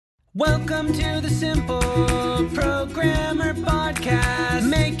Welcome to the Simple Programmer Podcast,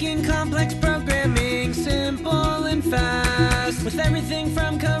 making complex programming simple and fast, with everything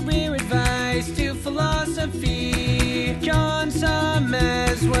from career advice to philosophy. John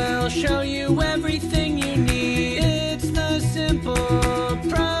Summers will show you everything you need. It's the Simple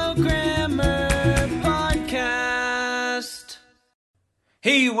Programmer Podcast.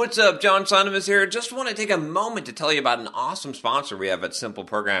 Hey, what's up? John Sonnemus here. Just want to take a moment to tell you about an awesome sponsor we have at Simple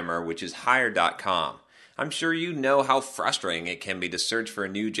Programmer, which is Hired.com. I'm sure you know how frustrating it can be to search for a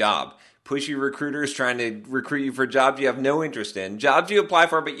new job. Pushy recruiters trying to recruit you for jobs you have no interest in, jobs you apply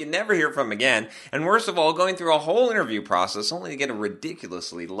for but you never hear from again, and worst of all, going through a whole interview process only to get a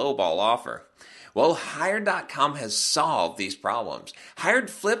ridiculously lowball offer. Well, Hired.com has solved these problems. Hired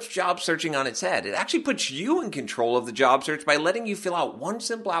flips job searching on its head. It actually puts you in control of the job search by letting you fill out one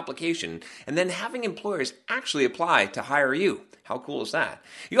simple application and then having employers actually apply to hire you. How cool is that?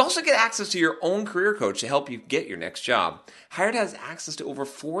 You also get access to your own career coach to help you get your next job. Hired has access to over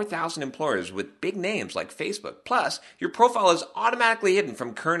 4,000 employers with big names like Facebook. Plus, your profile is automatically hidden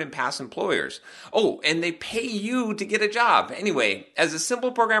from current and past employers. Oh, and they pay you to get a job. Anyway, as a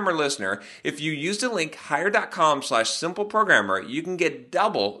Simple Programmer listener, if you use the link hired.com/simpleprogrammer, you can get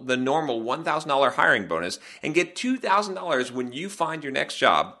double the normal $1,000 hiring bonus and get $2,000 when you find your next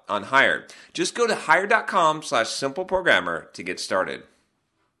job on Hired. Just go to hired.com/simpleprogrammer to get started.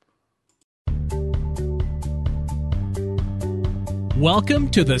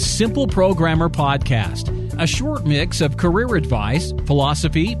 Welcome to the Simple Programmer Podcast, a short mix of career advice,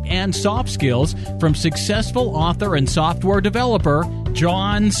 philosophy, and soft skills from successful author and software developer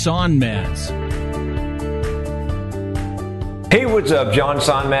John Sonmez. Hey, what's up? John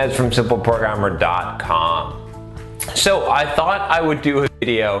Sonmez from simpleprogrammer.com. So I thought I would do a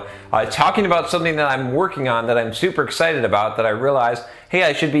video talking about something that I'm working on that I'm super excited about, that I realized, hey,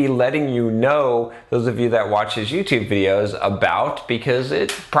 I should be letting you know, those of you that watch his YouTube videos, about, because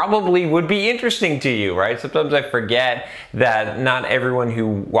it probably would be interesting to you, right? Sometimes I forget that not everyone who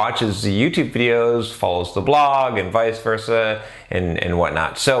watches the YouTube videos follows the blog and vice versa and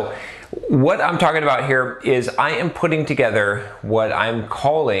whatnot. So what I'm talking about here is I am putting together what I'm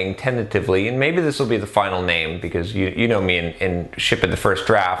calling tentatively, and maybe this will be the final name because you know me and ship it the first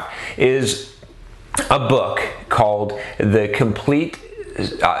draft, is a book called The Complete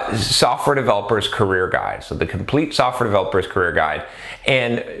Software Developer's Career Guide. So The Complete Software Developer's Career Guide.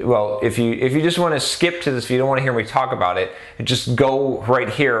 And well, if you just want to skip to this, if you don't want to hear me talk about it, just go right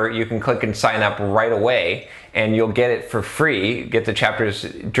here. You can click and sign up right away, and you'll get it for free. Get the chapters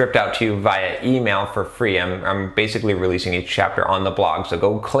dripped out to you via email for free. I'm basically releasing each chapter on the blog, so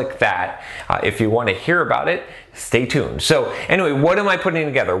go click that. If you want to hear about it, stay tuned. So anyway, what am I putting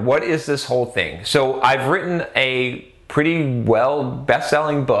together? What is this whole thing? So I've written a pretty well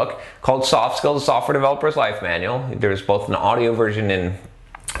best-selling book called Soft Skills: Software Developer's Life Manual. There's both an audio version and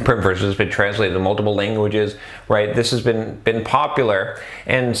print version. It's been translated to multiple languages, right? This has been popular,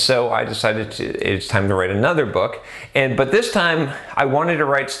 and so I decided it's time to write another book. But this time I wanted to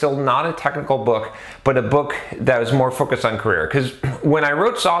write still not a technical book, but a book that was more focused on career. Because when I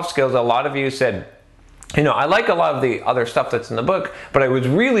wrote Soft Skills, a lot of you said, you know, I like a lot of the other stuff that's in the book, but I was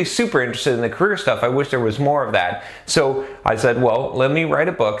really super interested in the career stuff. I wish there was more of that. So I said, well, let me write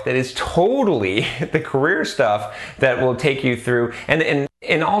a book that is totally the career stuff that will take you through. And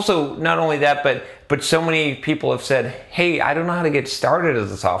also, not only that, but so many people have said, hey, I don't know how to get started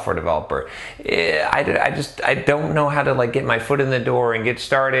as a software developer. I don't know how to like get my foot in the door and get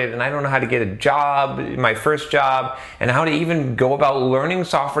started, and I don't know how to get a job, my first job, and how to even go about learning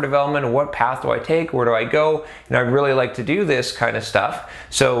software development, and what path do I take, where do I go? And I really like to do this kind of stuff.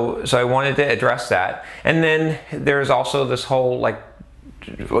 So I wanted to address that. And then there's also this whole like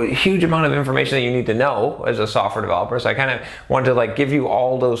huge amount of information that you need to know as a software developer. So I kind of wanted to like give you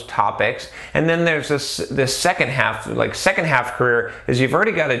all those topics. And then there's this second half career is you've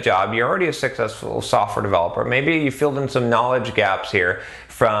already got a job, you're already a successful software developer. Maybe you filled in some knowledge gaps here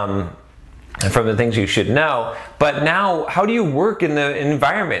from the things you should know, but now how do you work in the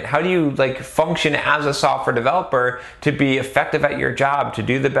environment? How do you like function as a software developer to be effective at your job, to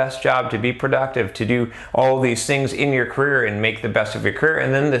do the best job, to be productive, to do all these things in your career and make the best of your career?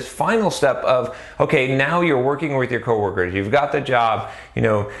 And then this final step of, okay, now you're working with your coworkers, you've got the job, you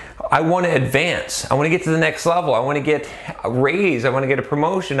know, I want to advance, I want to get to the next level, I want to get a raise, I want to get a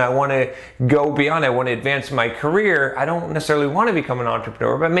promotion, I want to go beyond, I want to advance my career. I don't necessarily want to become an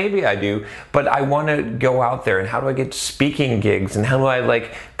entrepreneur, but maybe I do. but I want to go out there, and how do I get speaking gigs, and how do I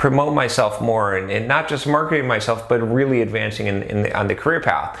promote myself more, and not just marketing myself, but really advancing on the career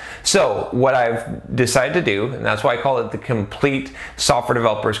path. So what I've decided to do, and that's why I call it the Complete Software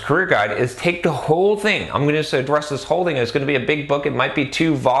Developer's Career Guide, is take the whole thing. I'm going to just address this whole thing. It's going to be a big book. It might be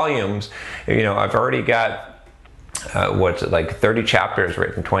 2 volumes. I've already got 30 chapters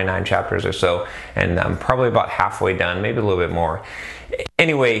written, 29 chapters or so, and I'm probably about halfway done, maybe a little bit more.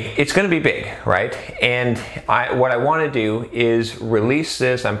 Anyway, it's going to be big, right? And what I want to do is release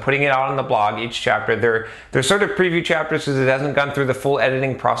this. I'm putting it out on the blog, each chapter. They're sort of preview chapters because it hasn't gone through the full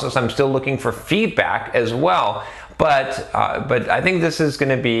editing process. I'm still looking for feedback as well. But I think this is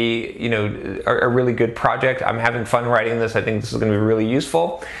going to be, a really good project. I'm having fun writing this. I think this is going to be really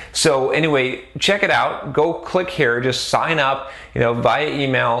useful. So anyway, check it out. Go click here. Just sign up, via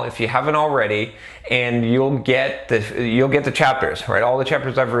email if you haven't already, and you'll get the chapters, right? All the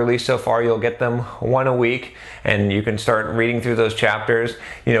chapters I've released so far, you'll get them 1 a week, and you can start reading through those chapters.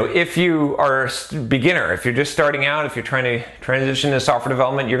 If you are a beginner, if you're just starting out, if you're trying to transition to software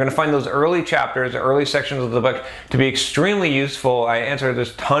development, you're going to find those early chapters, early sections of the book to be extremely useful. I answer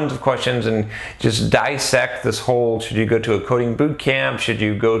there's tons of questions and just dissect this whole, should you go to a coding boot camp? Should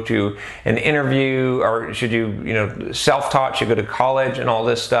you go to an interview? Or should you, self-taught, should you go to college, and all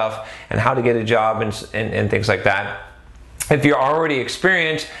this stuff, and how to get a job and things like that. If you're already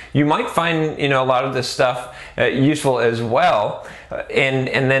experienced, you might find a lot of this stuff useful as well, and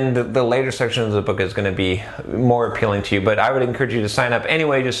then the later section of the book is going to be more appealing to you. But I would encourage you to sign up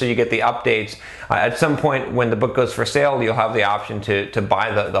anyway, just so you get the updates. At some point when the book goes for sale, you'll have the option to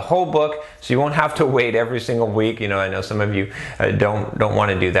buy the whole book, so you won't have to wait every single week. I know some of you don't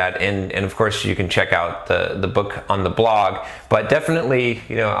want to do that, and of course you can check out the book on the blog. But definitely,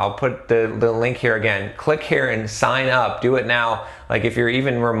 I'll put the link here again. Click here and sign up. Do it now. If you're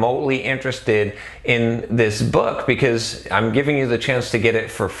even remotely interested in this book, because I'm giving you the chance to get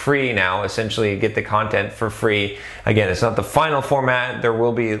it for free now, essentially get the content for free. Again, it's not the final format. There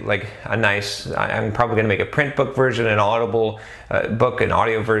will be I'm probably going to make a print book version, an Audible book, an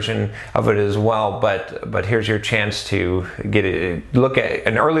audio version of it as well. But here's your chance to get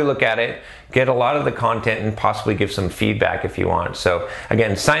an early look at it, get a lot of the content, and possibly give some feedback if you want. So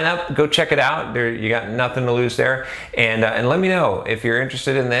again, sign up, go check it out. You got nothing to lose there, and let me know if you're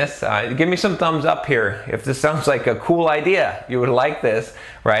interested in this. Give me some thumbs up here if this sounds like a cool idea. You would like this,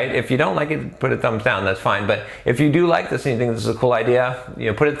 right? If you don't like it, put a thumbs down. That's fine. But if you do like this and you think this is a cool idea,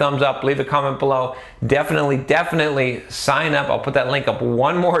 put a thumbs up, leave a comment below. Definitely sign up. I'll put that link up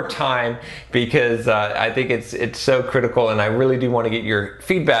one more time because I think it's so critical, and I really do want to get your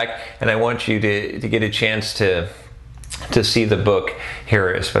feedback, and I want you to get a chance to see the book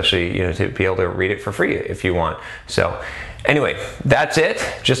here, especially to be able to read it for free if you want. So anyway, that's it.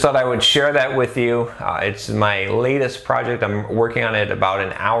 Just thought I would share that with you. It's my latest project. I'm working on it about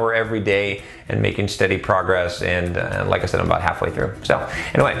an hour every day and making steady progress, and like I said, I'm about halfway through. So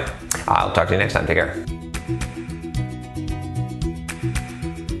anyway, I'll talk to you next time. Take care.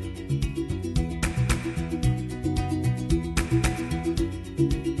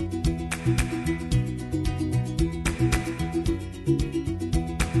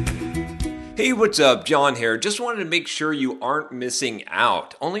 Hey, what's up? John here. Just wanted to make sure you aren't missing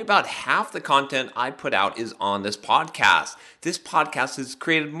out. Only about half the content I put out is on this podcast. This podcast is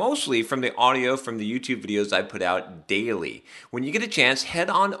created mostly from the audio from the YouTube videos I put out daily. When you get a chance, head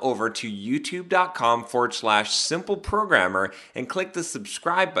on over to youtube.com/simpleprogrammer and click the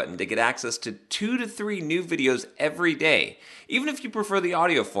subscribe button to get access to 2 to 3 new videos every day. Even if you prefer the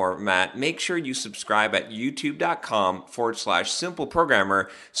audio format, make sure you subscribe at youtube.com/simpleprogrammer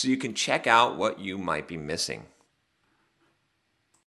so you can check out what you might be missing.